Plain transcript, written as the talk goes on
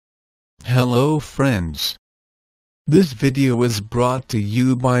Hello friends. This video is brought to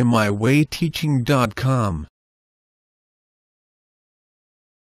you by mywayteaching.com.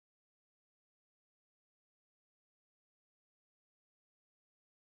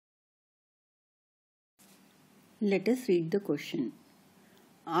 Let us read the question.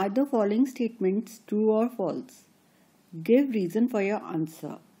 Are the following statements true or false? Give reason for your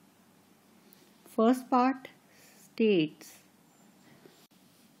answer. First part states,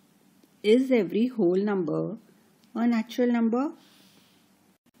 is every whole number a natural number?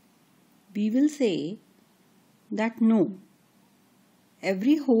 We will say that no.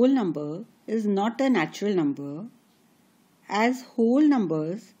 Every whole number is not a natural number, as whole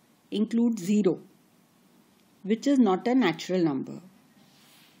numbers include 0, which is not a natural number.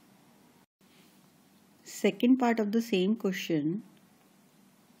 Second part of the same question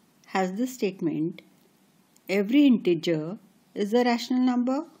has the statement, every integer is a rational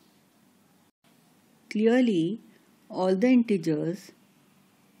number. Clearly, all the integers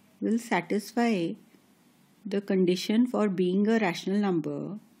will satisfy the condition for being a rational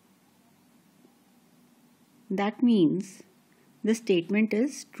number. That means the statement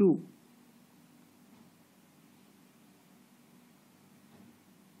is true.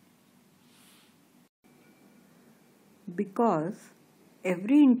 Because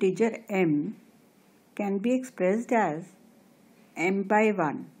every integer m can be expressed as m by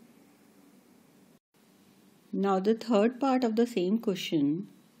 1. Now the third part of the same question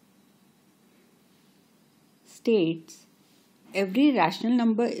states, every rational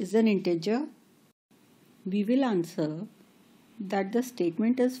number is an integer. We will answer that the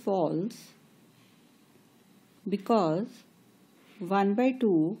statement is false because 1 by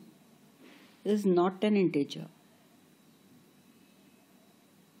 2 is not an integer.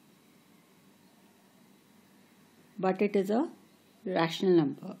 But it is a rational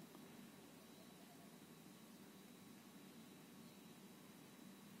number.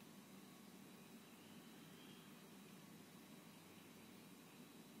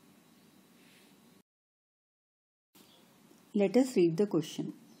 Let us read the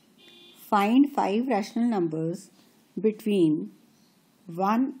question. Find 5 rational numbers between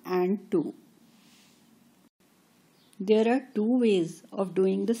 1 and 2. There are 2 ways of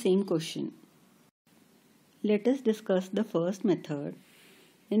doing the same question. Let us discuss the first method,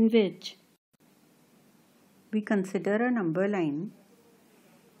 in which we consider a number line.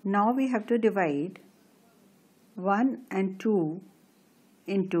 Now we have to divide 1 and 2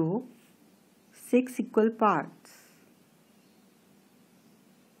 into 6 equal parts.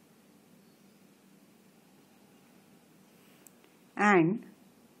 And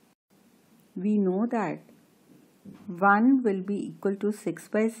we know that 1 will be equal to 6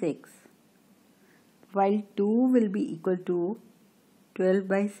 by 6, while 2 will be equal to 12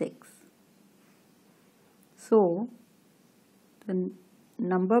 by 6. So, the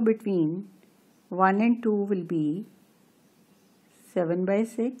number between 1 and 2 will be 7 by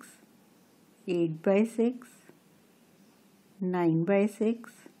 6, 8 by 6, 9 by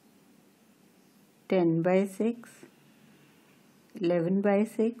 6, 10 by 6, 11 by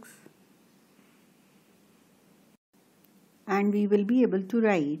 6, and we will be able to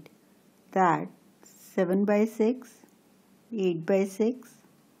write that 7 by 6, 8 by 6,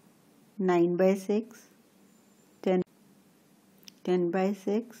 9 by 6, 10 by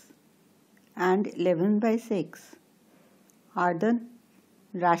 6 and 11 by 6 are the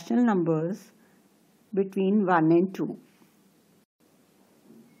rational numbers between 1 and 2.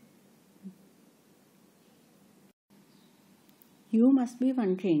 You must be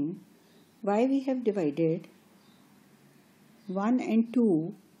wondering why we have divided 1 and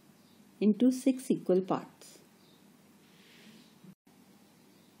 2 into 6 equal parts.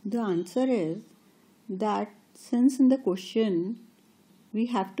 The answer is that since in the question we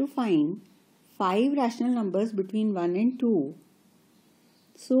have to find 5 rational numbers between 1 and 2,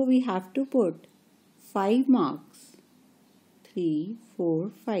 so we have to put 5 marks, 3,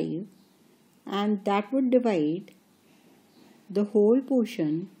 4, 5, and that would divide the whole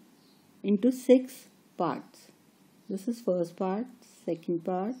portion into 6 parts. This is first part, second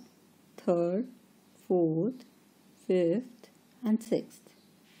part, third, fourth, fifth and sixth.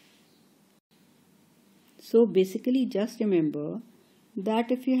 So basically just remember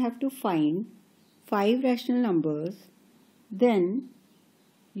that if you have to find 5 rational numbers, then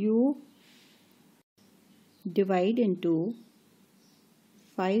you divide into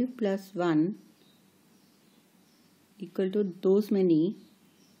 5 plus 1 equal to those many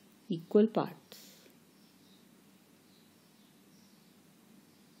equal parts.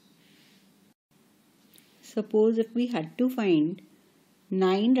 Suppose if we had to find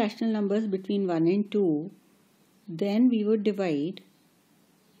 9 rational numbers between 1 and 2, then we would divide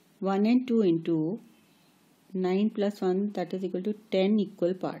 1 and 2 into 9 plus 1, that is equal to 10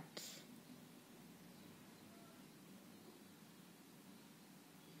 equal parts.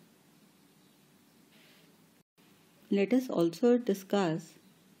 Let us also discuss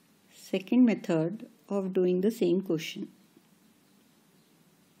second method of doing the same question.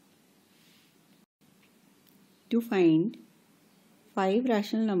 To find 5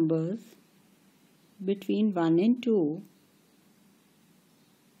 rational numbers between 1 and 2,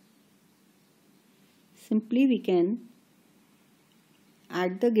 simply we can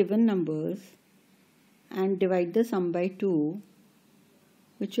add the given numbers and divide the sum by 2,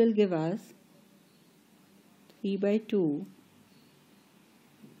 which will give us 3 by 2.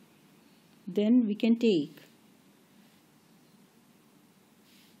 Then we can take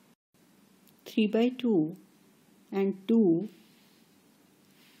 3 by 2 and 2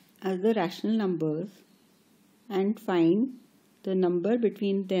 as the rational numbers and find the number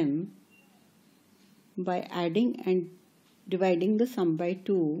between them by adding and dividing the sum by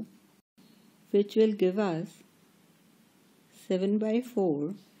 2, which will give us 7 by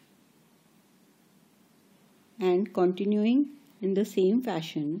 4, and continuing in the same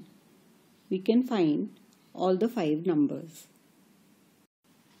fashion we can find all the 5 numbers.